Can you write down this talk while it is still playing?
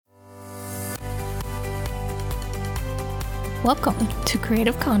Welcome to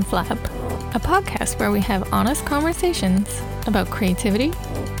Creative Conflab, a podcast where we have honest conversations about creativity,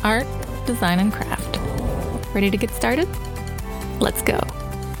 art, design, and craft. Ready to get started? Let's go.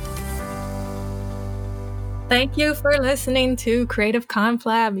 Thank you for listening to Creative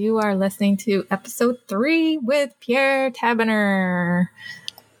Conflab. You are listening to episode 3 with Pierre Taberner.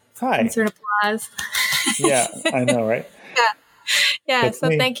 Hi. Insert applause. Yeah, I know, right? Yeah. So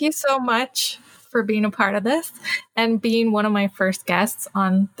thank you so much for being a part of this and being one of my first guests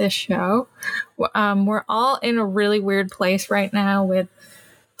on this show. We're all in a really weird place right now with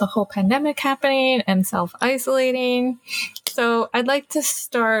the whole pandemic happening and self-isolating. So I'd like to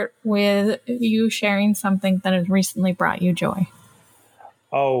start with you sharing something that has recently brought you joy.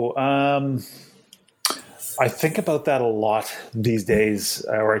 I think about that a lot these days,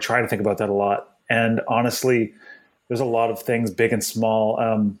 or I try to think about that a lot. And honestly, there's a lot of things, big and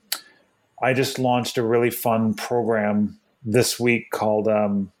small. I just launched a really fun program this week called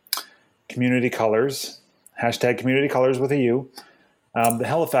Community Colors, hashtag Community Colors with a U, the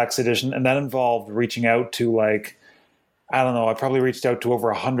Halifax edition. And that involved reaching out to I probably reached out to over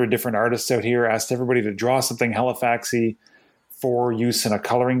 100 different artists out here, asked everybody to draw something Halifaxy for use in a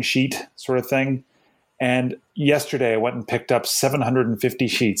coloring sheet sort of thing. And yesterday I went and picked up 750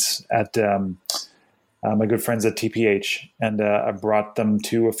 sheets at my good friends at TPH, and I brought them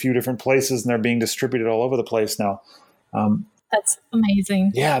to a few different places, and they're being distributed all over the place now. That's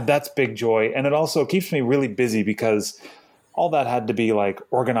amazing. Yeah, that's big joy. And it also keeps me really busy because all that had to be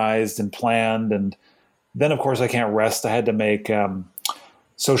organized and planned. And then, of course, I can't rest. I had to make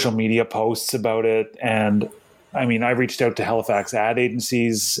social media posts about it. And I mean, I reached out to Halifax ad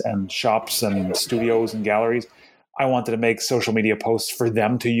agencies and shops and studios and galleries. I wanted to make social media posts for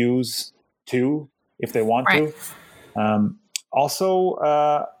them to use too, if they want to.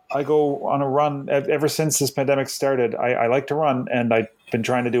 I go on a run ever since this pandemic started. I like to run, and I've been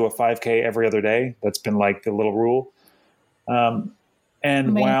trying to do a 5K every other day. That's been the little rule. And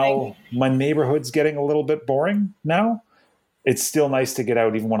Amazing. While my neighborhood's getting a little bit boring now, it's still nice to get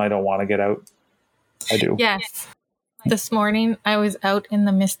out even when I don't want to get out. I do. Yes. This morning I was out in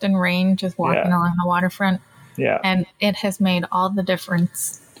the mist and rain, just walking along the waterfront. Yeah. And it has made all the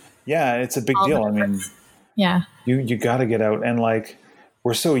difference. Yeah, it's a big deal. I mean, yeah, you got to get out, and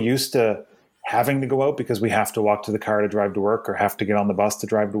we're so used to having to go out because we have to walk to the car to drive to work, or have to get on the bus to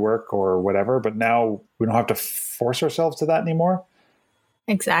drive to work, or whatever. But now we don't have to force ourselves to that anymore.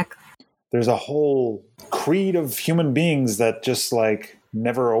 Exactly. There's a whole creed of human beings that just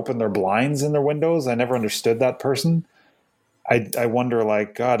never open their blinds in their windows. I never understood that person. I wonder,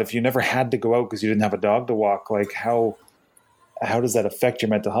 God, if you never had to go out because you didn't have a dog to walk, how does that affect your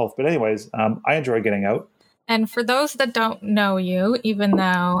mental health? But anyways, I enjoy getting out. And for those that don't know you, even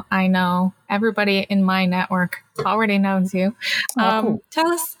though I know everybody in my network already knows you, cool. Tell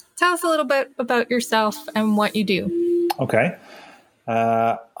us a little bit about yourself and what you do. Okay.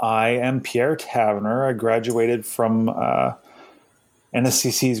 I am Pierre Taberner. I graduated from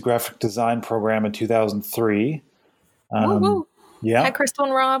NSCC's graphic design program in 2003. Woo-woo. Yeah. Hi, Crystal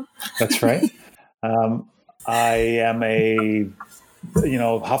and Rob. That's right. I am a,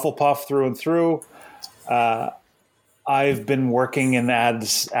 Hufflepuff through and through. I've been working in ad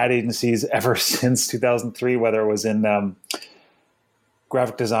agencies ever since 2003, whether it was in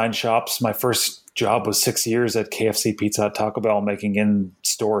graphic design shops. My first job was 6 years at KFC, Pizza Hut, Taco Bell, making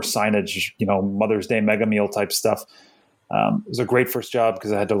in-store signage, Mother's Day mega meal type stuff. It was a great first job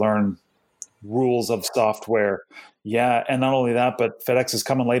because I had to learn rules of software. Yeah, and not only that, but FedEx is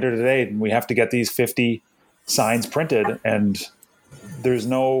coming later today, and we have to get these 50 signs printed, and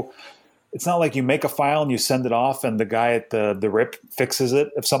it's not like you make a file and you send it off and the guy at the RIP fixes it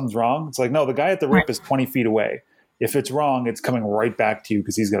if something's wrong. It's no, the guy at the RIP is 20 feet away. If it's wrong, it's coming right back to you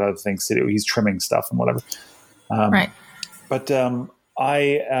because he's got other things to do. He's trimming stuff and whatever. But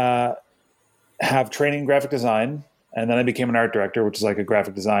I have training in graphic design, and then I became an art director, which is a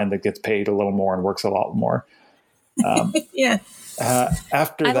graphic design that gets paid a little more and works a lot more. Yeah.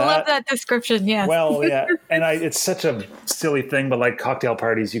 After I that, love that description. Yeah. Well, yeah, and it's such a silly thing, but cocktail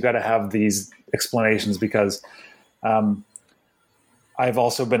parties, you got to have these explanations because I've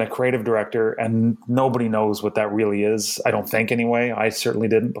also been a creative director, and nobody knows what that really is. I don't think anyway. I certainly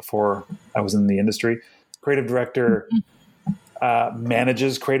didn't before I was in the industry. Creative director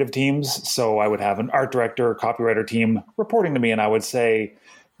manages creative teams, so I would have an art director, copywriter team reporting to me, and I would say,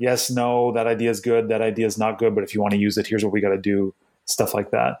 yes, no, that idea is good, that idea is not good, but if you want to use it, here's what we got to do, stuff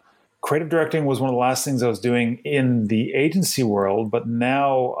like that. Creative directing was one of the last things I was doing in the agency world, but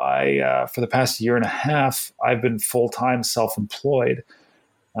now for the past year and a half, I've been full-time self-employed.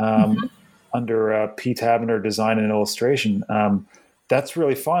 under P tab under design and illustration. That's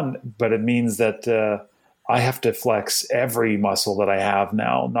really fun, but it means that I have to flex every muscle that I have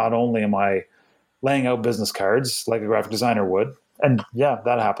now. Not only am I laying out business cards like a graphic designer would, and yeah,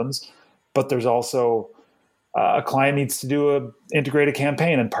 that happens, but there's also a client needs to integrate a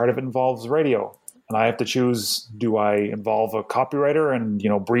campaign, and part of it involves radio. And I have to choose, do I involve a copywriter and,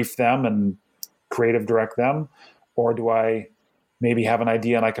 brief them and creative direct them? Or do I maybe have an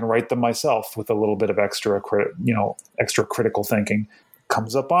idea and I can write them myself with a little bit of extra critical thinking?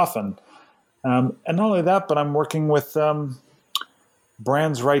 Comes up often. And not only that, but I'm working with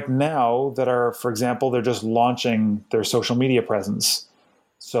brands right now that are, for example, they're just launching their social media presence.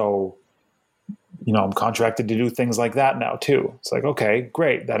 So, I'm contracted to do things like that now too. It's like, okay,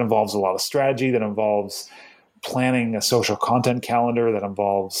 great. That involves a lot of strategy. That involves planning a social content calendar. That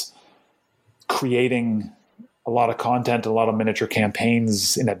involves creating a lot of content, a lot of miniature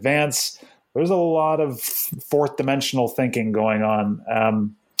campaigns in advance. There's a lot of fourth dimensional thinking going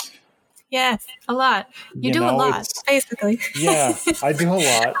on. Yes, a lot. You do a lot, basically. Yeah, I do a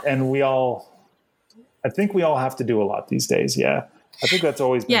lot. And I think we all have to do a lot these days. Yeah. I think that's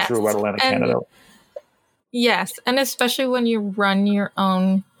always been true about Atlantic Canada. Yes. And especially when you run your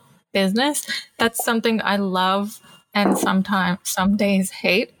own business, that's something I love and sometimes some days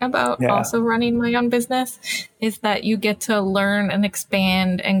hate about also running my own business, is that you get to learn and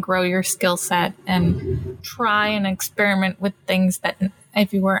expand and grow your skill set and try and experiment with things that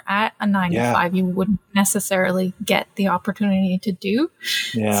if you were at a 9 to 5, you wouldn't necessarily get the opportunity to do.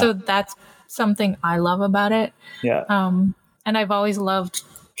 Yeah. So that's something I love about it. Yeah. And I've always loved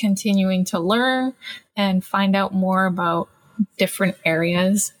continuing to learn and find out more about different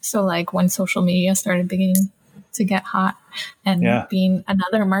areas. So like when social media started beginning to get hot and being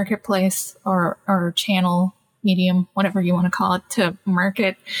another marketplace or channel, medium, whatever you want to call it, to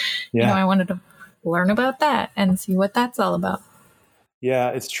market, I wanted to learn about that and see what that's all about. Yeah,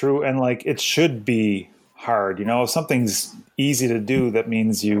 it's true. And like, it should be hard. If something's easy to do, that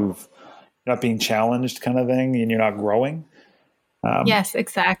means you're not being challenged kind of thing and you're not growing. Yes,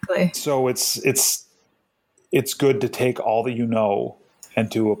 exactly. So it's good to take all that you know and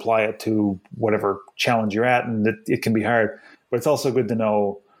to apply it to whatever challenge you're at. And it can be hard, but it's also good to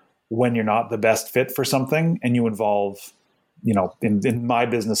know when you're not the best fit for something and you involve, in my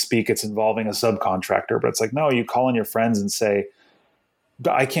business speak, it's involving a subcontractor, but it's like, no, you call in your friends and say,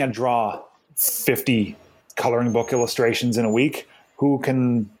 I can't draw 50 coloring book illustrations in a week. Who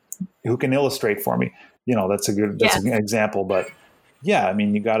can illustrate for me? That's an example, but yeah,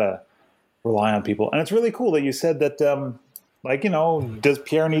 you got to rely on people. And it's really cool that you said that, does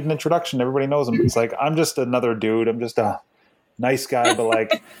Pierre need an introduction? Everybody knows him. It's like, I'm just another dude. I'm just a nice guy, but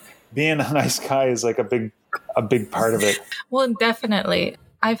like being a nice guy is like a big part of it. Well, definitely.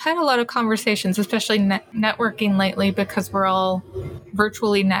 I've had a lot of conversations, especially networking lately, because we're all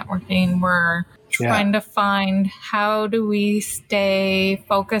virtually networking. We're trying to find how do we stay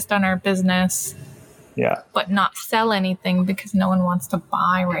focused on our business, but not sell anything because no one wants to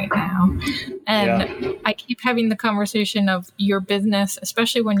buy right now. And I keep having the conversation of your business,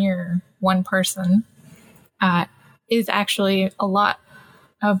 especially when you're one person, is actually a lot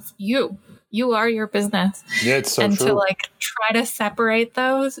of you. You are your business. Yeah, it's so true. To try to separate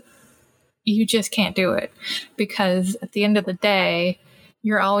those, you just can't do it, because at the end of the day,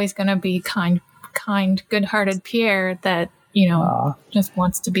 you're always going to be kind, good-hearted Pierre that, just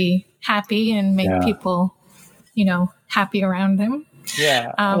wants to be happy and make people, happy around him.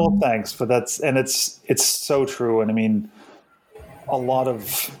 Yeah. Well, thanks. But it's so true. And a lot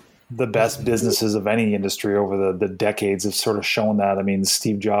of the best businesses of any industry over the decades have sort of shown that.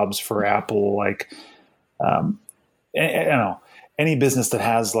 Steve Jobs for Apple, any business that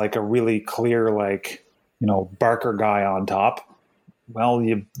has like a really clear, Barker guy on top. Well,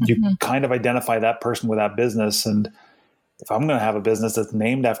 you kind of identify that person with that business. And if I'm going to have a business that's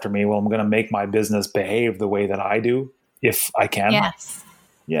named after me, well, I'm going to make my business behave the way that I do, if I can. Yes.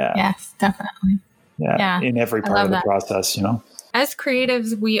 Yeah. Yes, definitely. Yeah. In every part of the process, As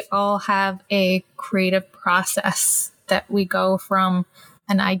creatives, we all have a creative process that we go from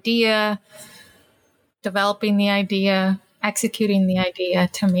an idea, developing the idea, executing the idea,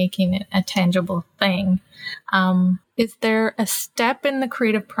 to making it a tangible thing. Is there a step in the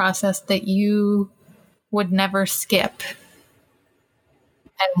creative process that you would never skip?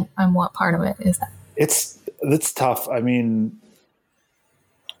 And what part of it is that? It's tough.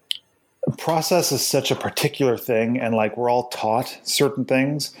 Process is such a particular thing, and we're all taught certain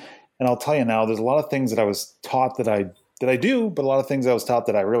things. And I'll tell you now, there's a lot of things that I was taught that I do, but a lot of things I was taught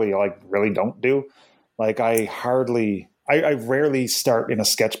that I really don't do. I hardly I rarely start in a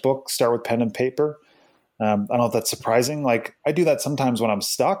sketchbook, start with pen and paper. I don't know if that's surprising. Like I do that sometimes when I'm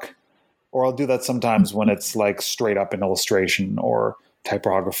stuck, or I'll do that sometimes when it's like straight up in illustration or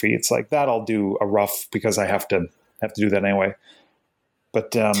typography. It's like that I'll do a rough because I have to do that anyway.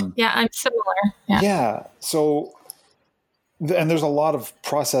 But yeah, I'm similar. Yeah. So, and there's a lot of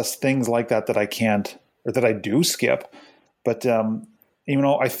process things like that I can't, or that I do skip. But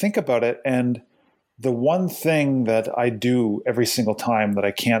I think about it, and the one thing that I do every single time that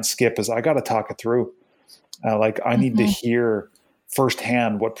I can't skip is I got to talk it through. I need to hear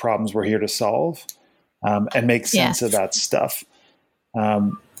firsthand what problems we're here to solve, and make sense of that stuff.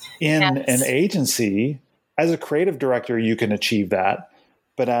 In an agency, as a creative director, you can achieve that.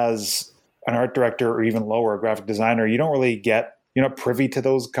 But as an art director, or even lower, a graphic designer, you don't really you're not privy to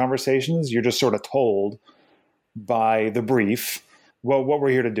those conversations. You're just sort of told by the brief, well, what we're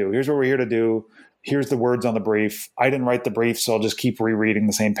here to do. Here's what we're here to do. Here's the words on the brief. I didn't write the brief, so I'll just keep rereading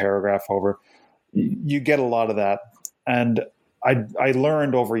the same paragraph over. You get a lot of that. And I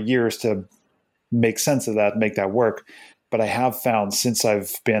learned over years to make sense of that, make that work. But I have found since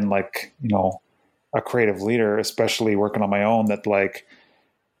I've been a creative leader, especially working on my own, that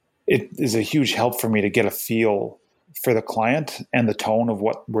it is a huge help for me to get a feel for the client and the tone of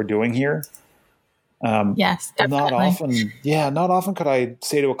what we're doing here. Yes, definitely. Not often could I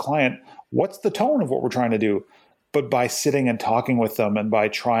say to a client, what's the tone of what we're trying to do? But by sitting and talking with them and by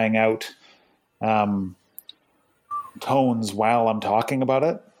trying out tones while I'm talking about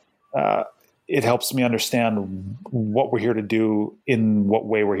it, it helps me understand what we're here to do, in what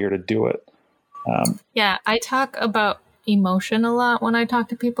way we're here to do it. I talk about emotion a lot when I talk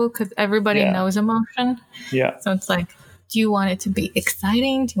to people, because everybody knows emotion. Yeah. So it's like, do you want it to be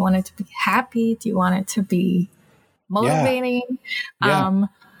exciting? Do you want it to be happy? Do you want it to be motivating? Yeah.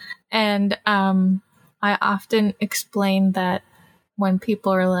 I often explain that when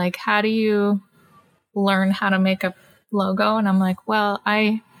people are like, how do you learn how to make a logo? And I'm like, well,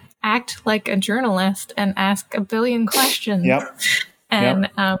 I act like a journalist and ask a billion questions. And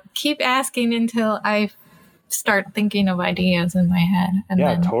keep asking until I start thinking of ideas in my head, and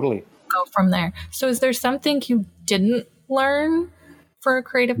then totally go from there. So is there something you didn't learn for a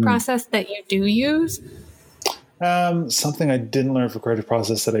creative process that you do use? Something I didn't learn for creative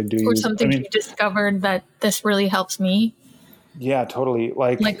process that I do use. Or something you discovered that this really helps me? Yeah, totally.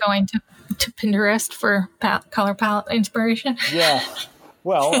 Like going to Pinterest for color palette inspiration? Yeah.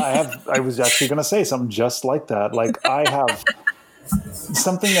 Well, I was actually going to say something just like that. Like I have...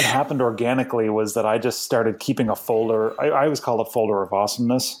 Something that happened organically was that I just started keeping a folder. I always call it a folder of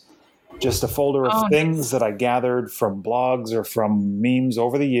awesomeness. Just a folder of things that I gathered from blogs or from memes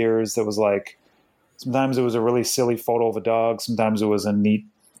over the years. That was like, sometimes it was a really silly photo of a dog. Sometimes it was a neat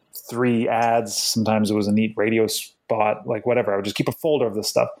 3 ads. Sometimes it was a neat radio spot, like whatever. I would just keep a folder of this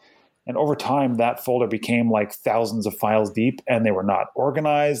stuff. And over time, that folder became like thousands of files deep, and they were not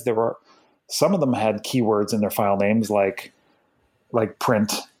organized. Some of them had keywords in their file names, like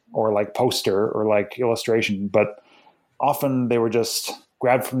print or like poster or like illustration, but often they were just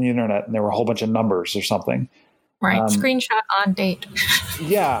grabbed from the internet and there were a whole bunch of numbers or something. Right. Screenshot on date.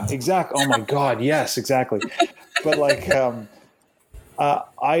 Yeah, exactly. Oh my God. Yes, exactly. But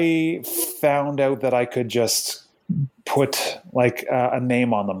I found out that I could just put a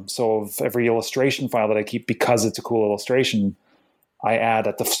name on them. So of every illustration file that I keep, because it's a cool illustration, I add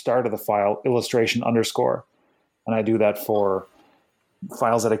at the start of the file illustration _. And I do that for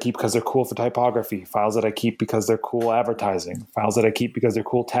files that I keep because they're cool for typography, files that I keep because they're cool advertising, files that I keep because they're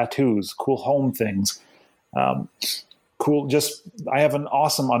cool tattoos, cool home things. I have an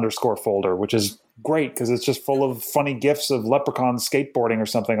awesome _ folder, which is great because it's just full of funny GIFs of leprechauns skateboarding or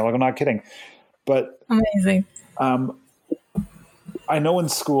something. I'm not kidding. But amazing. I know in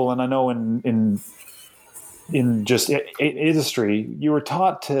school, and I know in just industry, you were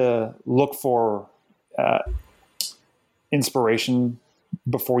taught to look for inspiration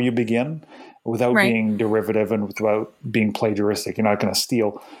before you begin, without being derivative and without being plagiaristic. You're not going to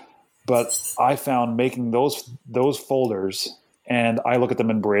steal. But I found making those folders, and I look at them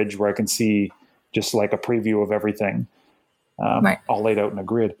in Bridge, where I can see just like a preview of everything, all laid out in a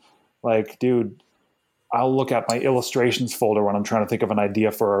grid. Like, dude, I'll look at my illustrations folder when I'm trying to think of an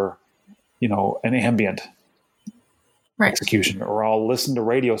idea for, an ambient execution, or I'll listen to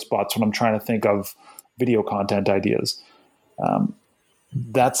radio spots when I'm trying to think of video content ideas.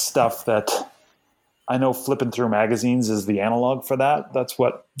 That's stuff that I know flipping through magazines is the analog for that. That's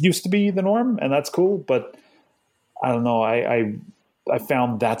what used to be the norm, and that's cool. But I don't know. I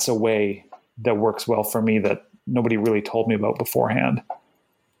found that's a way that works well for me that nobody really told me about beforehand.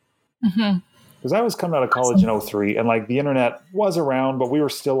 Mm-hmm. because I was coming out of college in 03, and like the internet was around, but we were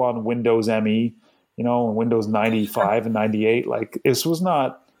still on Windows ME, you know, Windows 95 and 98. Like this was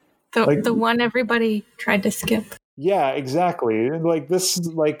not the one everybody tried to skip. Yeah, exactly. Like this,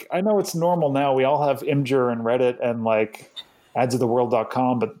 like I know it's normal now. We all have Imgur and Reddit and like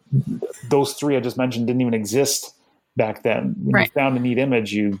adsoftheworld.com, but those three I just mentioned didn't even exist back then. When you found a neat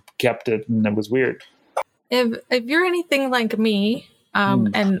image, you kept it, and it was weird. If you're anything like me,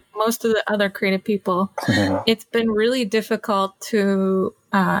 and most of the other creative people, it's been really difficult to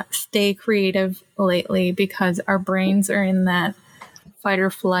stay creative lately because our brains are in that fight or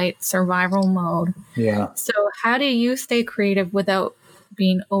flight survival mode. Yeah. So how do you stay creative without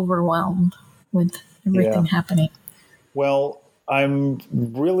being overwhelmed with everything happening? Well, I'm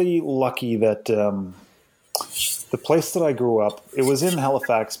really lucky that the place that I grew up, it was in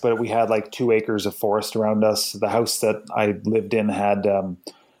Halifax, but we had like 2 acres of forest around us. The house that I lived in had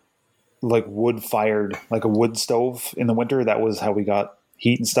like wood fired, like a wood stove in the winter. That was how we got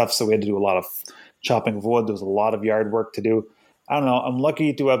heat and stuff. So we had to do a lot of chopping of wood. There was a lot of yard work to do. I don't know. I'm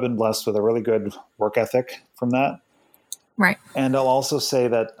lucky to have been blessed with a really good work ethic from that. Right. And I'll also say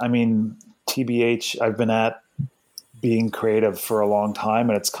that, I mean, TBH, I've been at being creative for a long time,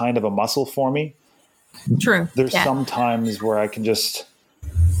 and it's kind of a muscle for me. True. There's some times where I can just,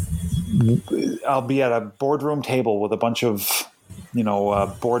 I'll be at a boardroom table with a bunch of,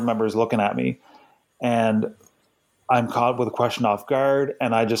 board members looking at me, and I'm caught with a question off guard.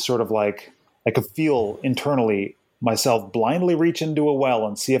 And I just sort of like, I could feel internally myself blindly reach into a well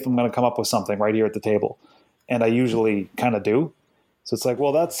and see if I'm going to come up with something right here at the table. And I usually kind of do. So it's like,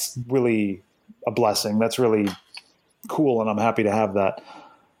 well, that's really a blessing. That's really cool. And I'm happy to have that.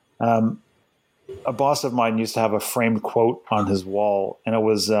 A boss of mine used to have a framed quote on his wall, and it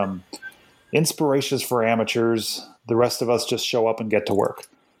was, inspirations for amateurs. The rest of us just show up and get to work.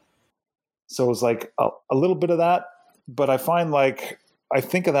 So it was like a little bit of that, but I find like, I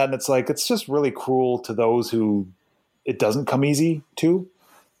think of that and it's like, it's just really cruel to those who it doesn't come easy to.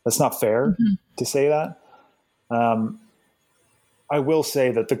 That's not fair to say that. I will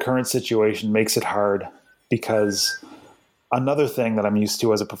say that the current situation makes it hard, because another thing that I'm used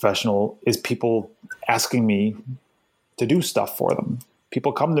to as a professional is people asking me to do stuff for them.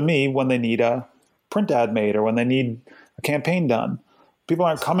 People come to me when they need a print ad made or when they need a campaign done. People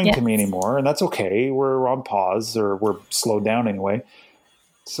aren't coming to me anymore, and that's okay. We're on pause, or we're slowed down anyway.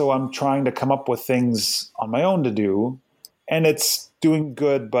 So I'm trying to come up with things on my own to do, and it's doing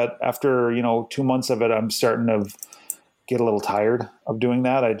good. But after, 2 months of it, I'm starting to get a little tired of doing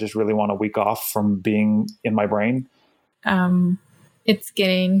that. I just really want a week off from being in my brain. It's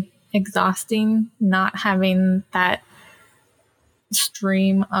getting exhausting not having that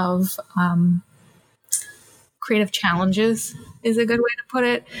stream of creative challenges is a good way to put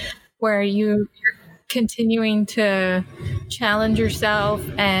it, where you're continuing to challenge yourself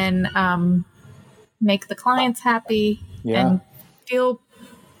and make the clients happy and feel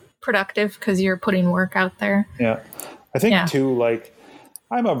productive because you're putting work out there. Yeah. I think too, like,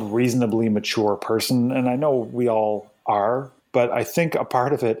 I'm a reasonably mature person, and I know we all are, but I think a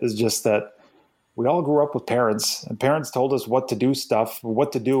part of it is just that we all grew up with parents, and parents told us what to do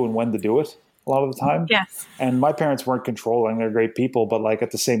and when to do it a lot of the time. Yes. And my parents weren't controlling. They're great people, but like at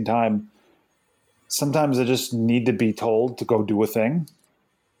the same time, sometimes I just need to be told to go do a thing.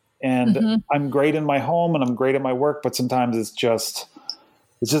 And I'm great in my home and I'm great at my work, but sometimes it's just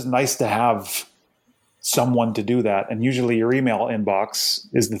nice to have someone to do that. And usually your email inbox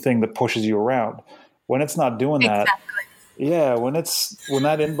is the thing that pushes you around. When it's not doing that, when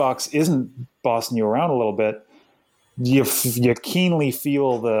that inbox isn't bossing you around a little bit, you keenly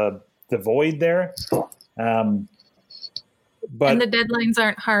feel the void there. But and the deadlines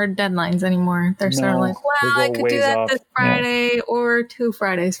aren't hard deadlines anymore. They're sort of like, well, I could do that this Friday or 2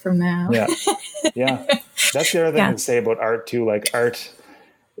 Fridays from now. Yeah. Yeah. That's the other thing to say about art too. Like, art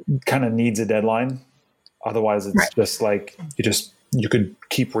kind of needs a deadline. Otherwise it's just like, you could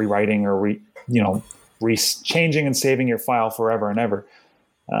keep rewriting or changing and saving your file forever and ever.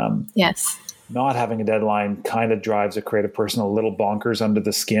 Yes. Not having a deadline kind of drives a creative person a little bonkers under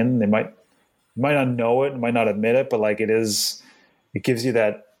the skin. They might not know it, might not admit it, but like it gives you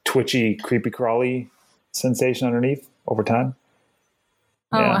that twitchy, creepy crawly sensation underneath over time.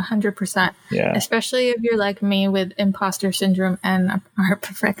 Oh, 100%. Yeah. Especially if you're like me with imposter syndrome and are a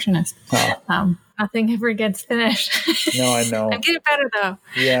perfectionist. Oh. Nothing ever gets finished. No, I know. I'm getting better though.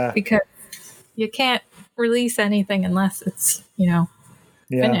 Yeah. Because you can't release anything unless it's,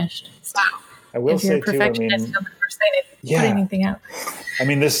 finished. So I will say too, you'll never put anything out. I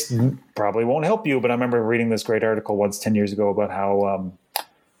mean, this probably won't help you, but I remember reading this great article once 10 years ago about how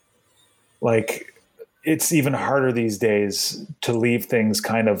like it's even harder these days to leave things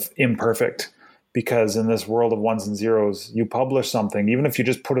kind of imperfect, because in this world of ones and zeros, you publish something, even if you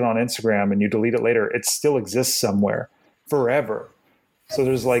just put it on Instagram and you delete it later, it still exists somewhere forever. So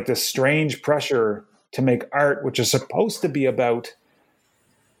there's like this strange pressure to make art, which is supposed to be about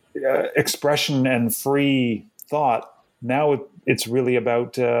expression and free thought. Now it's really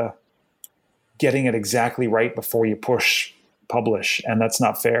about getting it exactly right before you push publish, and that's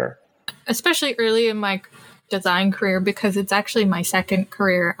not fair. Especially early in my design career, because it's actually my second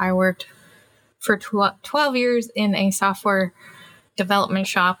career. I worked for 12 years in a software development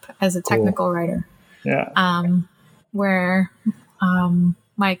shop as a technical writer. Yeah. Where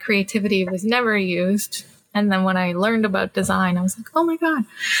my creativity was never used. And then when I learned about design, I was like, oh my God.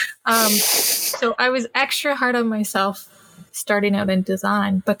 So I was extra hard on myself starting out in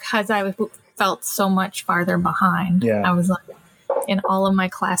design because I felt so much farther behind. Yeah. I was like, and all of my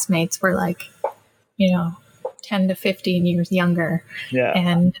classmates were like, 10 to 15 years younger. Yeah.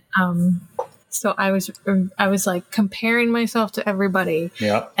 And so I was like comparing myself to everybody.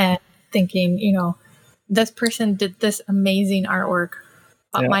 Yeah. And thinking, this person did this amazing artwork,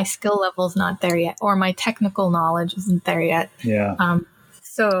 but my skill level's not there yet, or my technical knowledge isn't there yet. Yeah.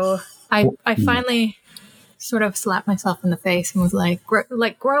 So I finally sort of slapped myself in the face and was like,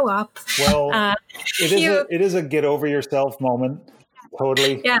 grow up. Well, it is a get over yourself moment.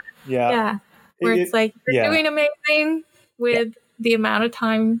 Totally. Yeah. Yeah. Yeah. Where it's like, you're doing amazing with the amount of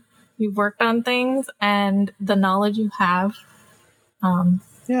time you've worked on things and the knowledge you have.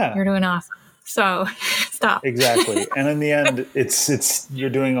 You're doing awesome. So stop. Exactly. And in the end, it's you're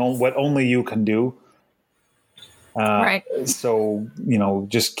doing what only you can do. Right. So,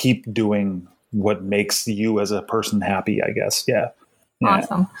 just keep doing what makes you as a person happy, I guess. Yeah.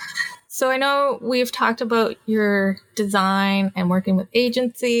 Awesome. So I know we've talked about your design and working with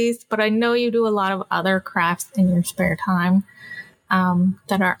agencies, but I know you do a lot of other crafts in your spare time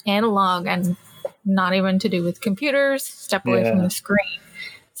that are analog and not even to do with computers, step away from the screen.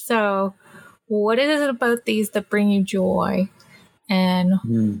 So what is it about these that bring you joy? And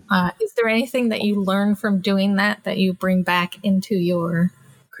is there anything that you learn from doing that you bring back into your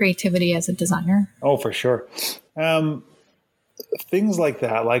creativity as a designer? Oh, for sure. Things like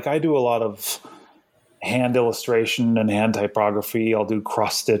that. Like I do a lot of hand illustration and hand typography. I'll do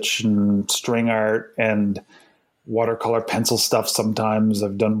cross stitch and string art and watercolor pencil stuff sometimes.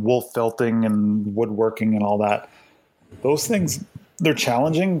 I've done wool felting and woodworking and all that. Those things, they're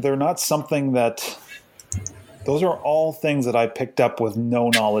challenging. They're not something that... Those are all things that I picked up with no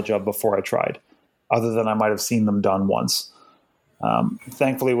knowledge of before I tried, other than I might have seen them done once.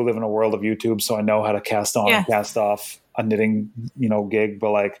 Thankfully, we live in a world of YouTube, so I know how to cast on and cast off a knitting, gig.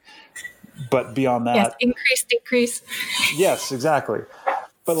 But beyond that, increase, decrease. Yes, exactly.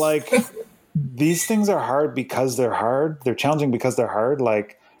 But like, these things are hard because they're hard. They're challenging because they're hard.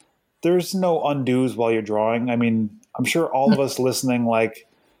 Like, there's no undos while you're drawing. I mean, I'm sure all of us listening, like,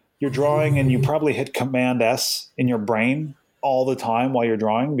 you're drawing and you probably hit Command S in your brain all the time while you're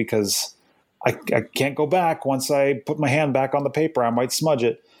drawing because I can't go back. Once I put my hand back on the paper, I might smudge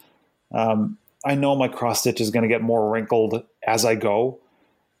it. I know my cross stitch is going to get more wrinkled as I go.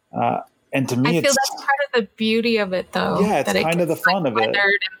 And to me, I feel that's part of the beauty of it, though. Yeah, it's kind of the fun of it. And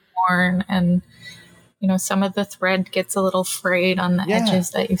worn, and some of the thread gets a little frayed on the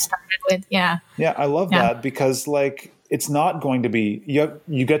edges that you started with. Yeah, I love that because like it's not going to be.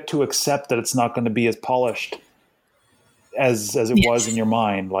 You get to accept that it's not going to be as polished as it was in your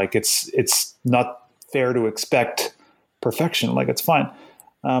mind. Like it's not fair to expect perfection. Like it's fine.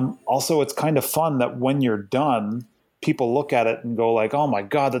 Also, it's kind of fun that when you're done, people look at it and go like, "Oh my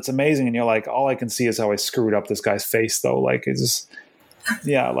God, that's amazing!" And you're like, "All I can see is how I screwed up this guy's face, though." Like it's just,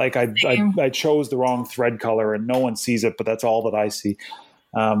 like I chose the wrong thread color, and no one sees it, but that's all that I see.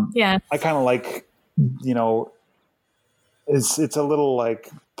 I kind of like, it's a little like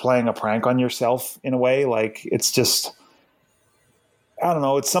playing a prank on yourself in a way. Like it's just, I don't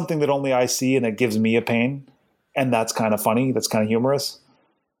know. It's something that only I see, and it gives me a pain, and that's kind of funny. That's kind of humorous.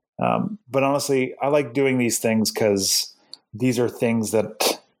 But honestly, I like doing these things because these are things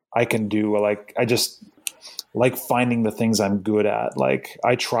that I can do. I just like finding the things I'm good at. Like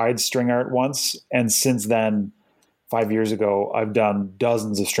I tried string art once, and since then, 5 years ago, I've done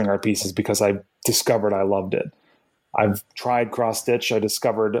dozens of string art pieces because I discovered I loved it. I've tried cross stitch. I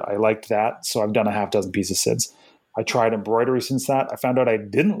discovered I liked that. So I've done a half dozen pieces since. I tried embroidery since that. I found out I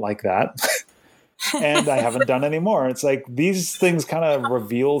didn't like that. And I haven't done any more. It's like these things kind of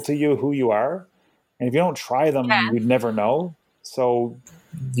reveal to you who you are. And if you don't try them, you'd never know. So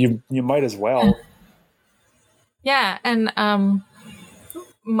you might as well. Yeah. And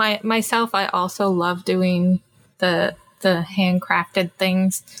myself, I also love doing the handcrafted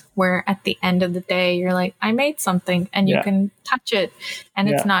things where at the end of the day you're like, I made something, and you can touch it, and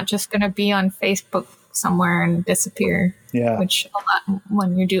it's not just going to be on Facebook somewhere and disappear. Yeah. Which a lot,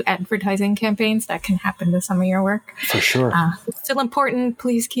 when you do advertising campaigns, that can happen to some of your work. For sure. It's still important.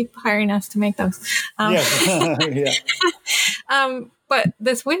 Please keep hiring us to make those. Yeah. But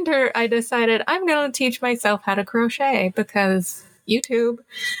this winter I decided I'm going to teach myself how to crochet, because YouTube,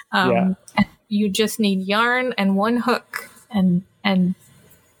 you just need yarn and one hook, and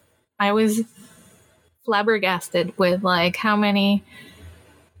I was flabbergasted with like how many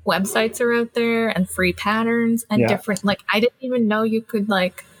websites are out there and free patterns and different, like I didn't even know you could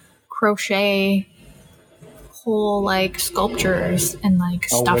like crochet whole like sculptures and like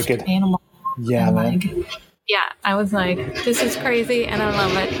stuffed animals. Yeah, and, man. Like, I was like, this is crazy, and I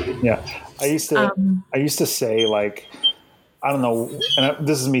love it. Yeah, I used to say, like, I don't know, and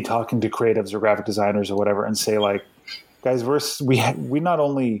this is me talking to creatives or graphic designers or whatever, and say like, guys, we not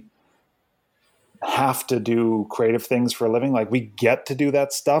only have to do creative things for a living, like we get to do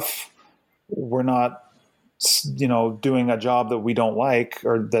that stuff. We're not, doing a job that we don't like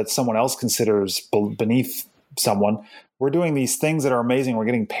or that someone else considers beneath someone. We're doing these things that are amazing. We're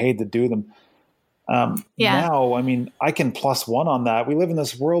getting paid to do them. Now, I mean, I can plus one on that. We live in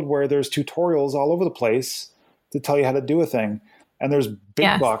this world where there's tutorials all over the place to tell you how to do a thing. And there's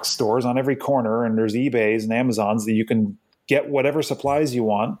big box stores on every corner, and there's eBays and Amazons that you can get whatever supplies you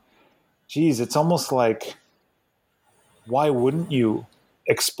want. Geez, it's almost like, why wouldn't you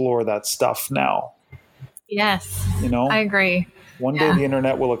explore that stuff now? Yes. I agree. One day the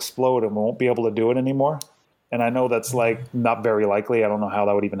internet will explode and we won't be able to do it anymore. And I know that's like not very likely. I don't know how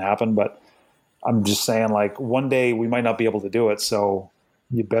that would even happen, but I'm just saying, like, one day we might not be able to do it, so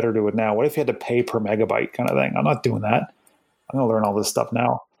you better do it now. What if you had to pay per megabyte kind of thing? I'm not doing that. I'm going to learn all this stuff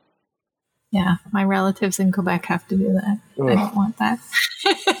now. Yeah, my relatives in Quebec have to do that. Ugh. I don't want that.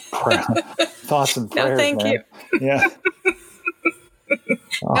 Thoughts and prayers, no, thank man. you. Yeah.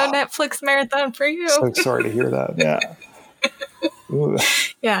 No Netflix marathon for you. So sorry to hear that. Yeah. Ooh.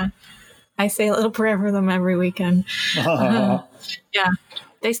 Yeah. I say a little prayer for them every weekend. Yeah.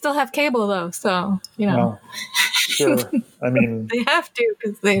 They still have cable, though, so, Well, sure. I mean... they have to,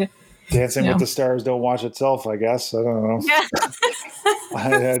 because they... Dancing with the Stars don't watch itself, I guess. I don't know.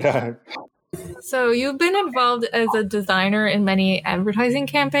 Yeah. So you've been involved as a designer in many advertising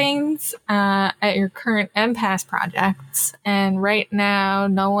campaigns at your current and past projects. And right now,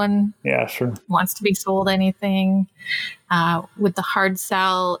 no one wants to be sold anything. With the hard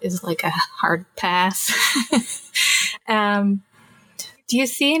sell is like a hard pass. Do you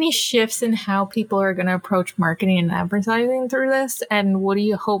see any shifts in how people are going to approach marketing and advertising through this? And what do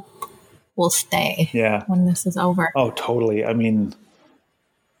you hope will stay when this is over? Oh, totally. I mean,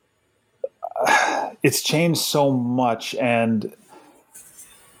 it's changed so much, and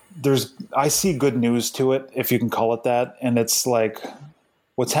I see good news to it, if you can call it that. And it's like,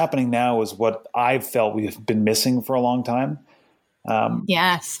 what's happening now is what I've felt we've been missing for a long time.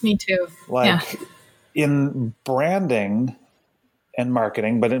 Yes, me too. In branding and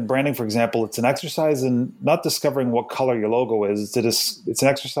marketing, but in branding, for example, it's an exercise in not discovering what color your logo is. It's an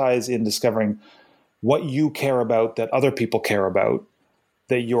exercise in discovering what you care about that other people care about,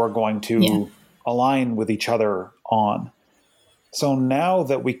 that you're going to align with each other on. So now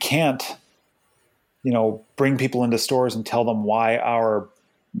that we can't, bring people into stores and tell them why our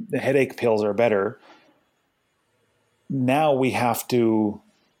headache pills are better, now we have to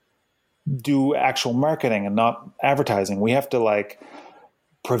do actual marketing and not advertising. We have to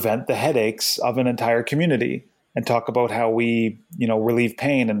prevent the headaches of an entire community and talk about how we, relieve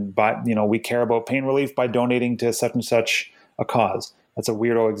pain, and we care about pain relief by donating to such and such a cause. That's a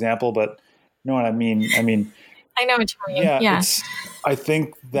weirdo example, but you know what I mean? I know what you mean. Yeah. I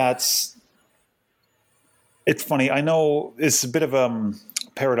think it's funny. I know it's a bit of a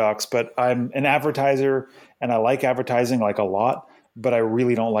paradox, but I'm an advertiser and I like advertising a lot, but I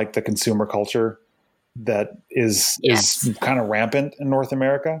really don't like the consumer culture that is kind of rampant in North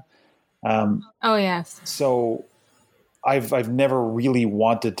America. Oh yes. So I've never really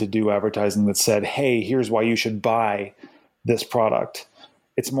wanted to do advertising that said, "Hey, here's why you should buy this product."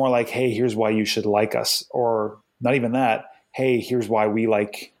 It's more like, "Hey, here's why you should like us," or not even that. "Hey, here's why we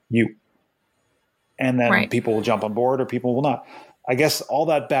like you." And then people will jump on board or people will not. I guess all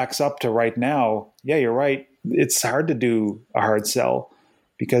that backs up to right now. Yeah, you're right. It's hard to do a hard sell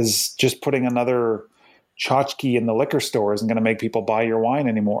because just putting another tchotchke in the liquor store isn't going to make people buy your wine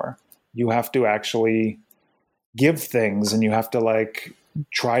anymore. You have to actually give things, and you have to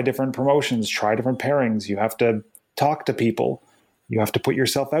try different promotions, try different pairings. You have to talk to people. You have to put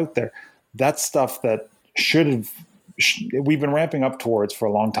yourself out there. That's stuff that we've been ramping up towards for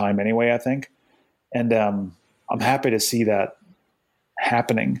a long time anyway, I think. And I'm happy to see that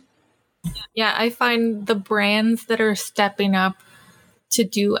happening. Yeah, I find the brands that are stepping up to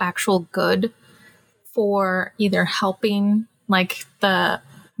do actual good for either helping, like the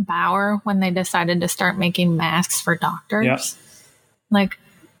Bauer when they decided to start making masks for doctors. Yeah. Like,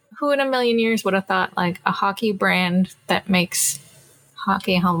 who in a million years would have thought like a hockey brand that makes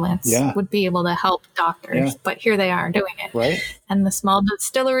hockey helmets would be able to help doctors? But here they are doing it. Right. And the small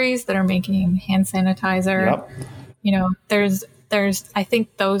distilleries that are making hand sanitizer, there's I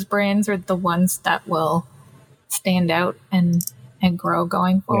think those brands are the ones that will stand out and grow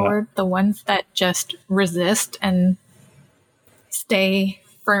going forward. The ones that just resist and stay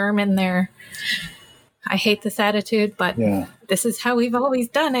firm in their, I hate this attitude, but this is how we've always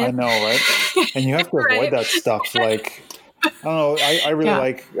done it. I know, right? And you have to avoid that stuff. Like, I don't know, I really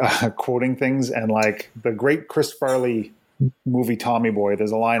like quoting things, and like the great Chris Farley movie Tommy Boy,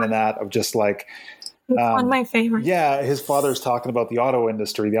 there's a line in that of just like, it's one of my favorites. Yeah, his father's talking about the automotive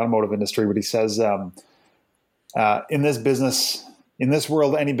industry, but he says, in this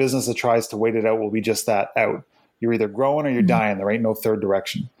world, any business that tries to wait it out will be just that, out. You're either growing or you're dying. There ain't no third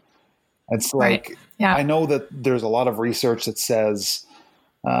direction. It's like, I know that there's a lot of research that says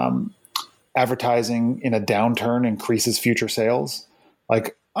advertising in a downturn increases future sales.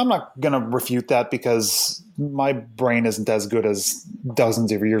 Like, I'm not going to refute that because my brain isn't as good as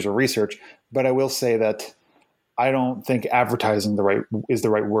dozens of years of research, but I will say that I don't think advertising is the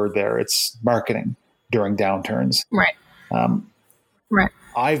right word there. It's marketing during downturns. Right. Right.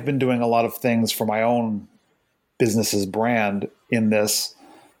 I've been doing a lot of things for my own business's brand in this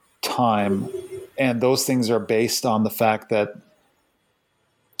time, and those things are based on the fact that,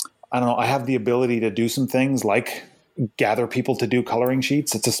 I don't know, I have the ability to do some things like gather people to do coloring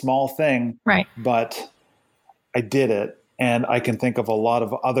sheets. It's a small thing, right? But I did it, and I can think of a lot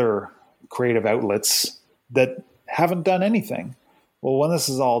of other creative outlets that haven't done anything. Well, when this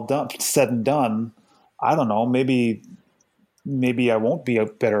is all said and done, I don't know, maybe I won't be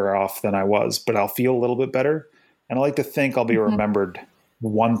better off than I was, but I'll feel a little bit better. And I like to think I'll be remembered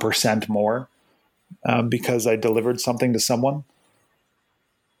 1% more because I delivered something to someone.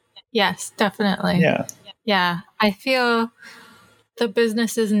 Yes, definitely. Yeah. Yeah. I feel the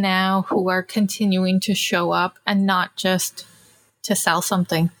businesses now who are continuing to show up and not just to sell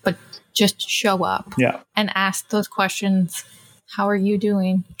something, but just show up and ask those questions. How are you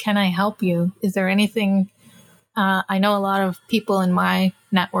doing? Can I help you? Is there anything? I know a lot of people in my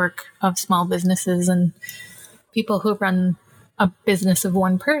network of small businesses and people who run a business of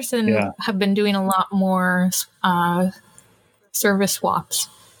one person have been doing a lot more service swaps.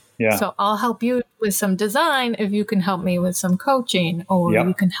 Yeah. So I'll help you with some design if you can help me with some coaching, or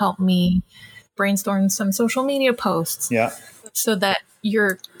you can help me brainstorm some social media posts. Yeah. So that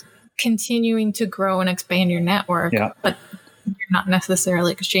you're continuing to grow and expand your network, but you're not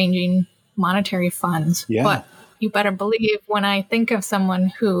necessarily exchanging monetary funds. Yeah. But you better believe when I think of someone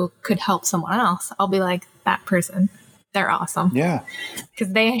who could help someone else, I'll be like, that person, they're awesome. Yeah.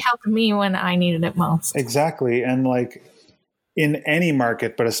 Because they helped me when I needed it most. Exactly. And like in any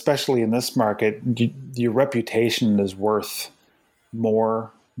market, but especially in this market, your reputation is worth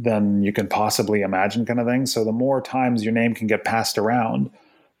more than you can possibly imagine, kind of thing. So the more times your name can get passed around,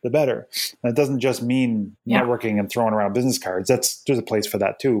 the better. And it doesn't just mean networking and throwing around business cards. There's a place for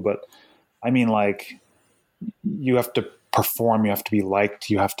that too. But I mean, like, you have to perform, you have to be liked,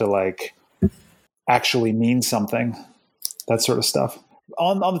 you have to like actually mean something, that sort of stuff.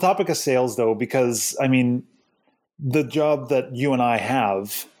 On the topic of sales though, because I mean, the job that you and I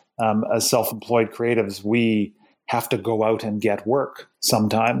have as self-employed creatives, we have to go out and get work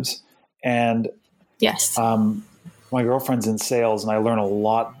sometimes. And yes, my girlfriend's in sales and I learn a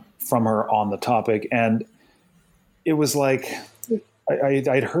lot from her on the topic. And it was like,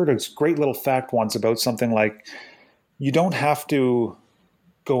 I'd heard a great little fact once about something like, you don't have to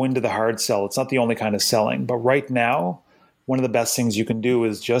go into the hard sell. It's not the only kind of selling. But right now, one of the best things you can do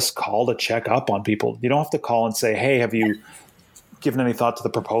is just call to check up on people. You don't have to call and say, hey, have you given any thought to the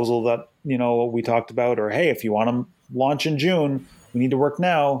proposal that, we talked about? Or, hey, if you want to launch in June, we need to work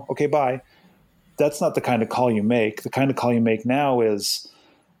now. Okay, bye. That's not the kind of call you make. The kind of call you make now is,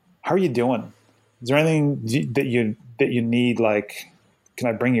 how are you doing? Is there anything that you need? Like,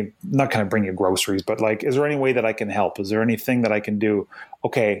 not can I bring you groceries, but like, is there any way that I can help? Is there anything that I can do?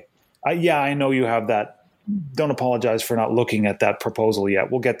 Okay. I know you have that. Don't apologize for not looking at that proposal yet.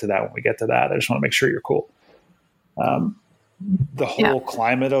 We'll get to that when we get to that. I just want to make sure you're cool. the whole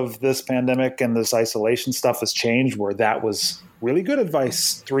climate of this pandemic and this isolation stuff has changed, where that was really good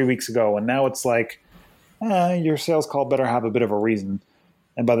advice 3 weeks ago. And now it's like, your sales call better have a bit of a reason.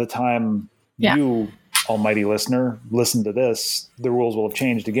 And by the time you, almighty listener, listen to this, the rules will have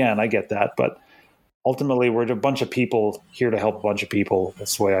changed again. I get that. But ultimately, we're a bunch of people here to help a bunch of people.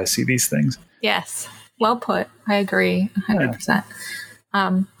 That's the way I see these things. Yes. Well put. I agree 100%.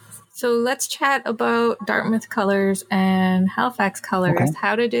 So let's chat about Dartmouth Colors and Halifax Colors. Okay.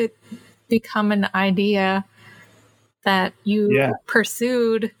 How did it become an idea that you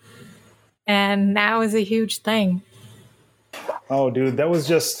pursued and now is a huge thing? Oh, dude, that was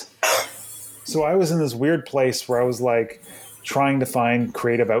just... So I was in this weird place where I was like trying to find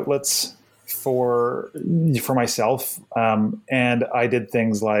creative outlets for myself. And I did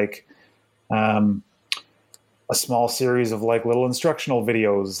things like a small series of like little instructional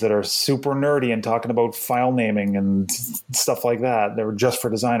videos that are super nerdy and talking about file naming and stuff like that. They were just for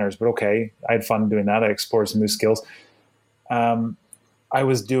designers, but okay. I had fun doing that. I explored some new skills. I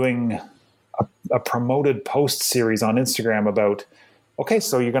was doing a promoted post series on Instagram about, okay,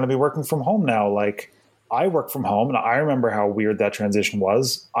 so you're going to be working from home now. Like, I work from home, and I remember how weird that transition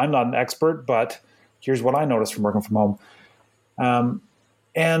was. I'm not an expert, but here's what I noticed from working from home.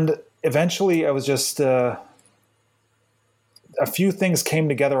 And eventually I was just, a few things came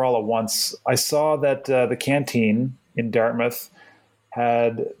together all at once. I saw that the canteen in Dartmouth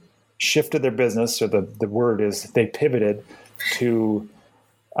had shifted their business, or the word is they pivoted to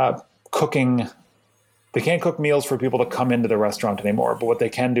cooking. They can't cook meals for people to come into the restaurant anymore, but what they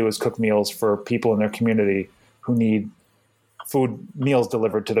can do is cook meals for people in their community who need meals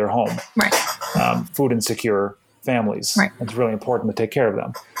delivered to their home. Right. Food insecure families. Right. It's really important to take care of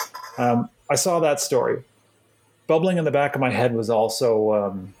them. I saw that story. Bubbling in the back of my head was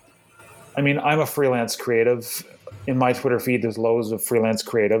also, I'm a freelance creative. In my Twitter feed, there's loads of freelance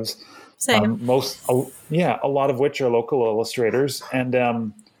creatives. Same. A lot of which are local illustrators.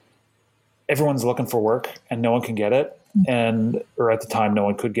 And everyone's looking for work and no one can get it. Or at the time, no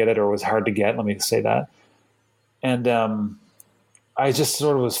one could get it, or it was hard to get. Let me say that. And I just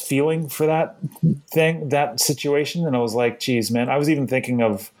sort of was feeling for that situation. And I was like, geez, man, I was even thinking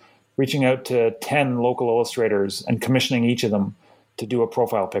of reaching out to 10 local illustrators and commissioning each of them to do a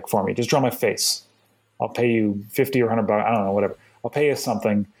profile pic for me. Just draw my face. I'll pay you $50 or $100. I don't know, whatever. I'll pay you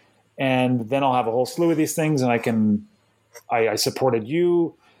something. And then I'll have a whole slew of these things. And I supported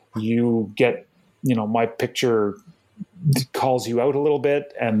you. You get, my picture calls you out a little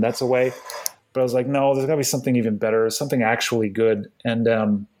bit, and that's a way. But I was like, no, there's got to be something even better, something actually good.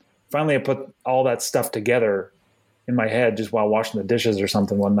 And finally I put all that stuff together in my head just while washing the dishes or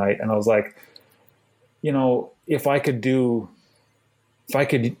something one night. And I was like, if I could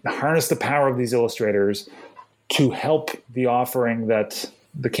harness the power of these illustrators to help the offering that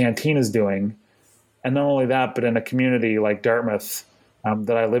the canteen is doing, and not only that, but in a community like Dartmouth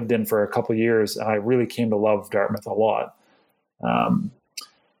that I lived in for a couple of years, and I really came to love Dartmouth a lot.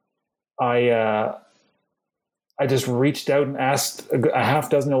 I just reached out and asked a half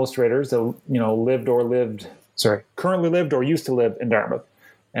dozen illustrators that currently lived or used to live in Dartmouth,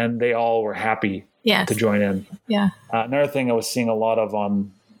 and they all were happy to join in. Yeah. Another thing I was seeing a lot of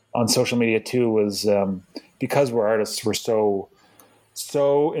on social media too was because we're artists, we're so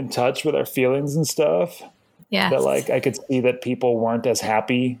in touch with our feelings and stuff. Yeah. That like I could see that people weren't as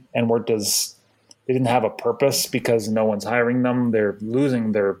happy and they didn't have a purpose because no one's hiring them. They're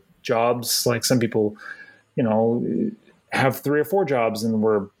losing their jobs. Like some people, have 3 or 4 jobs and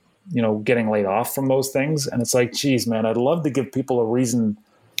were, getting laid off from those things. And it's like, geez, man, I'd love to give people a reason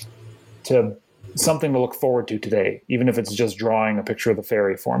something to look forward to today, even if it's just drawing a picture of the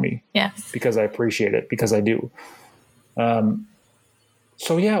fairy for me. Yes. Because I appreciate it, because I do.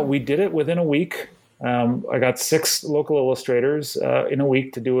 So yeah, we did it within a week. I got 6 local illustrators in a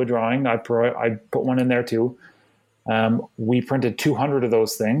week to do a drawing. I put one in there too. We printed 200 of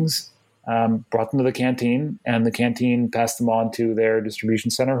those things, brought them to the canteen, and the canteen passed them on to their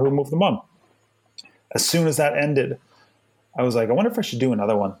distribution center, who moved them on. As soon as that ended, I was like, I wonder if I should do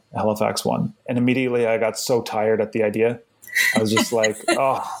another one, a Halifax one. And immediately I got so tired at the idea. I was just like,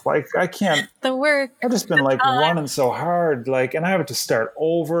 I can't. The work. I've just been running so hard, and I have to start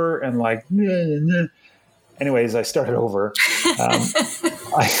over and anyways, I started over.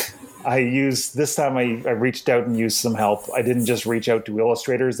 I used, this time I reached out and used some help. I didn't just reach out to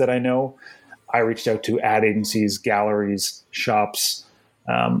illustrators that I know. I reached out to ad agencies, galleries, shops,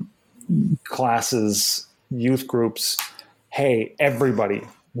 classes, youth groups. Hey, everybody,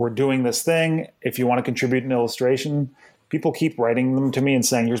 we're doing this thing. If you want to contribute an illustration, people keep writing them to me and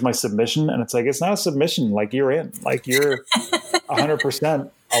saying, here's my submission. And it's like, it's not a submission. Like, you're in. Like, you're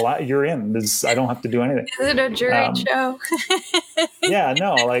 100% you're in. I don't have to do anything. Is it a jury show? Yeah,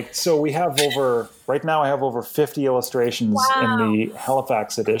 no. Like, so we have right now I have over 50 illustrations in the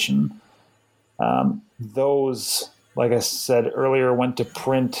Halifax edition. Those, like I said earlier, went to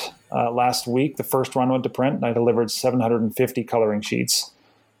print last week. The first run went to print, and I delivered 750 coloring sheets.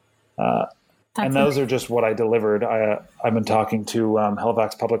 And those are just what I delivered. I've been talking to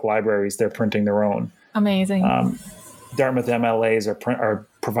Halifax Public Libraries. They're printing their own. Amazing. Dartmouth MLAs are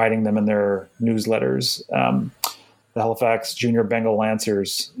providing them in their newsletters. The Halifax Junior Bengal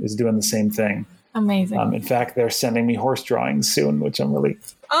Lancers is doing the same thing. Amazing. In fact, they're sending me horse drawings soon, which I'm really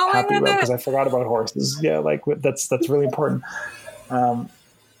happy about because I forgot about horses. Yeah, like that's really important. And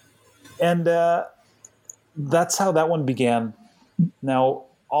that's how that one began. Now,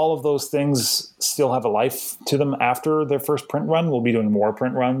 all of those things still have a life to them after their first print run. We'll be doing more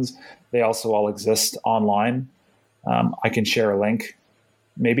print runs. They also all exist online. I can share a link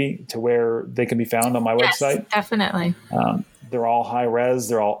maybe to where they can be found on my website. Definitely. They're all high res.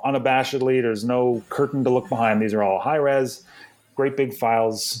 They're all unabashedly. There's no curtain to look behind. These are all high res, great big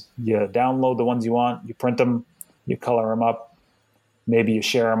files. You download the ones you want, you print them, you color them up. Maybe you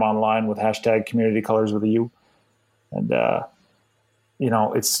share them online with hashtag community colors with a U. And,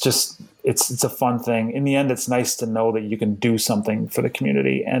 it's a fun thing. In the end, it's nice to know that you can do something for the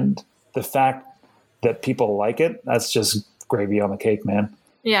community. And the fact that people like it, that's just gravy on the cake, man.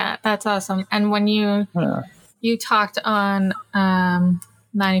 Yeah, that's awesome. And when you talked on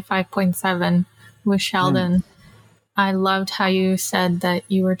 95.7 with Sheldon, I loved how you said that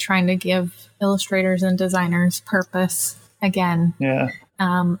you were trying to give illustrators and designers purpose again. Yeah.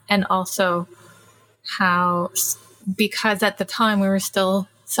 And also how, because at the time we were still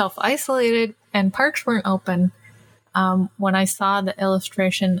self-isolated and parks weren't open, when I saw the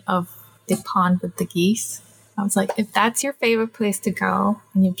illustration of the pond with the geese, I was like, if that's your favorite place to go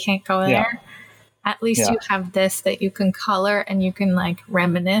and you can't go there, at least you have this that you can color and you can like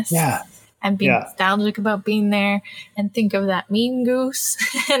reminisce and be nostalgic about being there and think of that mean goose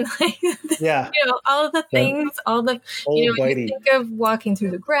and like, all of the things, you think of walking through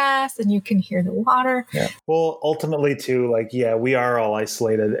the grass and you can hear the water. Yeah. Well, ultimately too, like, we are all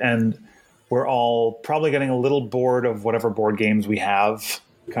isolated and we're all probably getting a little bored of whatever board games we have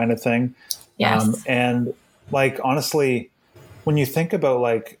kind of thing. Yes. And like, honestly, when you think about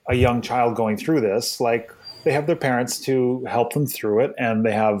like a young child going through this, like they have their parents to help them through it and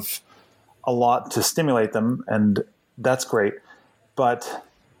they have a lot to stimulate them, and that's great. But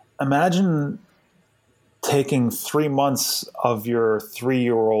imagine taking 3 months of your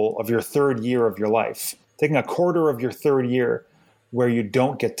third year of your life, taking a quarter of your third year where you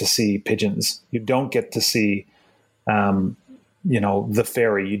don't get to see pigeons, you don't get to see, the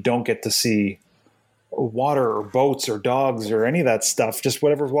ferry, you don't get to see water or boats or dogs or any of that stuff, just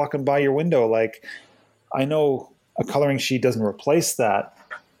whatever's walking by your window. Like, I know a coloring sheet doesn't replace that,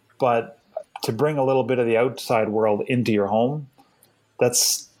 but to bring a little bit of the outside world into your home,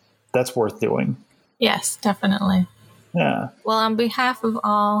 that's worth doing. Yes, definitely. Yeah. Well, on behalf of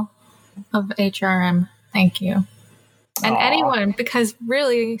all of HRM, thank you. And anyone, because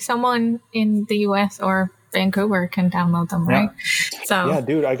really someone in the US or Vancouver can download them, right? Yeah. So yeah,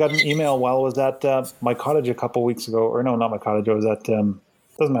 dude, I got an email while I was at my cottage a couple weeks ago, or no, not my cottage. I was at, doesn't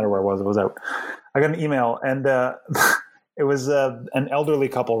matter where I was out. I got an email and it was an elderly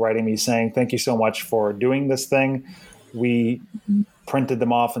couple writing me saying, thank you so much for doing this thing. We printed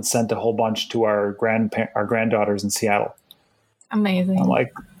them off and sent a whole bunch to our granddaughters in Seattle. Amazing. I'm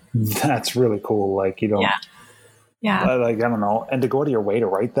like, that's really cool. Like, yeah. Like, I don't know. And to go to your way to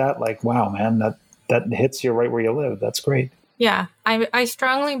write that, like, wow, man, that hits you right where you live. That's great. Yeah. I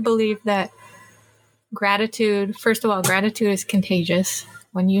strongly believe that gratitude, first of all, gratitude is contagious.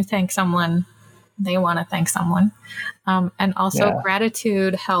 When you thank someone, they want to thank someone. And also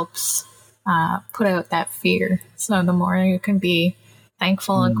gratitude helps put out that fear. So the more you can be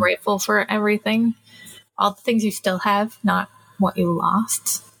thankful and grateful for everything, all the things you still have, not what you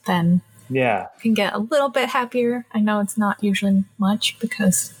lost, then you can get a little bit happier. I know it's not usually much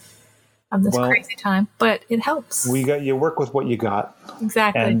because of this crazy time, but it helps. You work with what you got.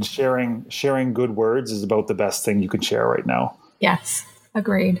 Exactly. And sharing good words is about the best thing you can share right now. Yes.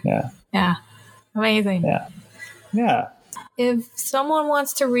 Agreed. Yeah. Amazing. Yeah. If someone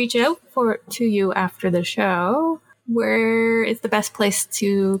wants to reach out to you after the show, where is the best place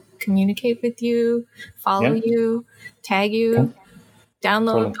to communicate with you, follow you, tag you,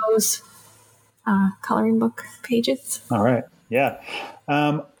 download those coloring book pages? All right. Yeah.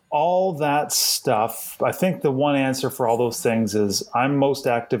 all that stuff, I think the one answer for all those things is I'm most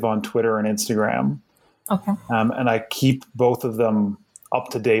active on Twitter and Instagram. Okay. And I keep both of them up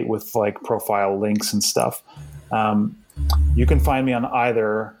to date with like profile links and stuff. You can find me on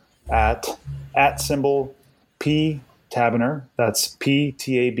either at symbol P Taberner. That's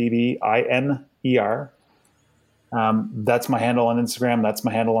PTABBINER. That's my handle on Instagram. That's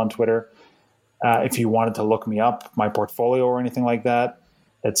my handle on Twitter. If you wanted to look me up, my portfolio or anything like that,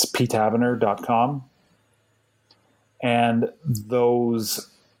 it's ptaberner.com. And those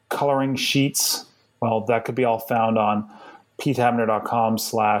coloring sheets, well, that could be all found on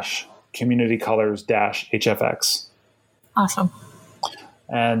ptaberner.com/communitycolors-HFX. Awesome.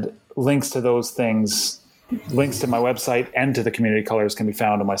 And links to those things, links to my website and to the Community Colors can be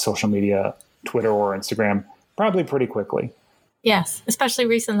found on my social media, Twitter or Instagram, probably pretty quickly. Yes, especially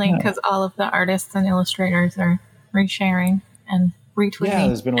recently because all of the artists and illustrators are resharing and retweeting. Yeah,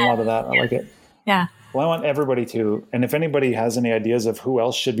 there's been a lot of that. I like it. Yeah. Well, I want everybody to. And if anybody has any ideas of who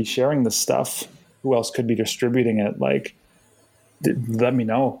else should be sharing this stuff, who else could be distributing it, like, let me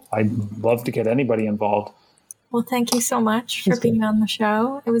know. I'd love to get anybody involved. Well, thank you so much for being on the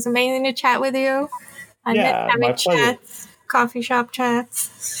show. It was amazing to chat with you. I miss having chats, coffee shop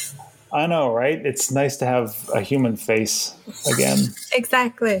chats. I know, right? It's nice to have a human face again.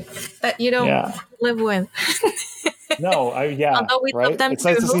 Exactly. That you don't live with. No, Although we love them it's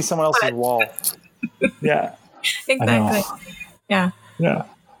nice to see someone else's wall. Yeah. Exactly. Yeah. Yeah.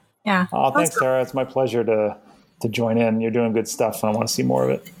 Yeah. Oh, thanks, Sarah. It's my pleasure to join in. You're doing good stuff, and I want to see more of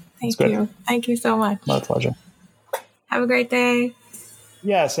it. Thank you. Thank you so much. My pleasure. Have a great day.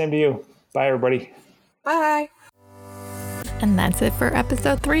 Yeah, same to you. Bye, everybody. Bye. And that's it for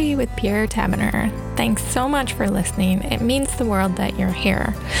episode 3 with Pierre Taberner. Thanks so much for listening. It means the world that you're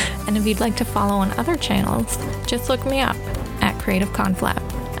here. And if you'd like to follow on other channels, just look me up at Creative Conflab.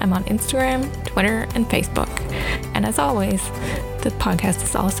 I'm on Instagram, Twitter, and Facebook. And as always, the podcast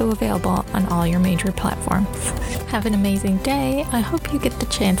is also available on all your major platforms. Have an amazing day. I hope you get the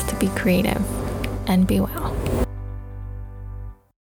chance to be creative and be well.